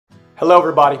Hello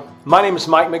everybody, my name is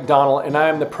Mike McDonell and I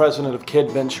am the president of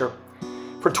Kidventure.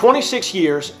 For 26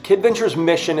 years, Kidventure's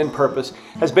mission and purpose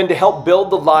has been to help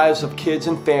build the lives of kids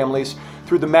and families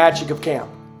through the magic of camp.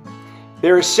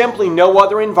 There is simply no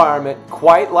other environment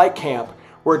quite like camp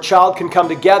where a child can come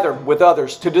together with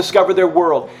others to discover their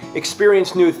world,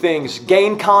 experience new things,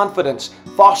 gain confidence,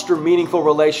 foster meaningful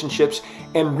relationships,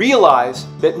 and realize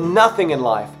that nothing in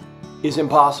life is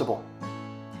impossible.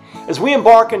 As we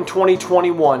embark in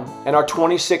 2021 and our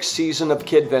 26th season of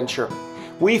Kidventure,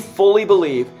 we fully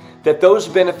believe that those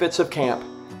benefits of camp,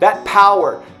 that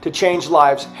power to change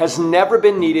lives, has never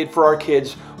been needed for our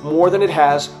kids more than it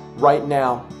has right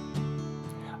now.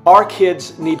 Our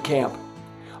kids need camp.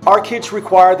 Our kids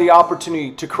require the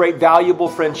opportunity to create valuable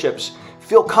friendships,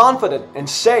 feel confident and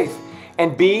safe,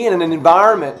 and be in an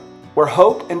environment where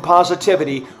hope and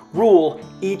positivity rule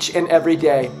each and every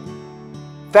day.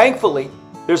 Thankfully,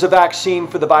 there's a vaccine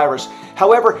for the virus.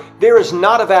 However, there is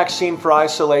not a vaccine for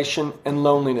isolation and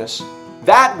loneliness.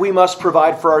 That we must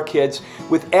provide for our kids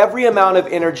with every amount of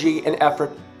energy and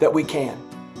effort that we can.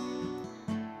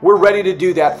 We're ready to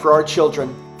do that for our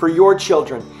children, for your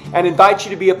children, and invite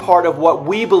you to be a part of what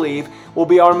we believe will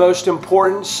be our most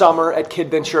important summer at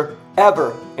Kidventure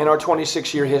ever in our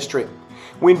 26-year history.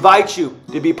 We invite you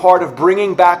to be part of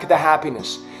bringing back the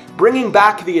happiness, bringing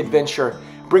back the adventure,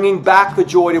 bringing back the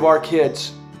joy to our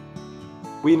kids.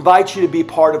 We invite you to be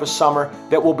part of a summer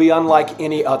that will be unlike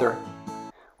any other.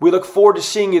 We look forward to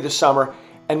seeing you this summer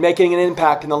and making an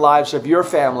impact in the lives of your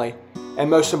family and,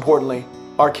 most importantly,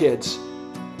 our kids.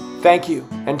 Thank you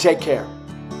and take care.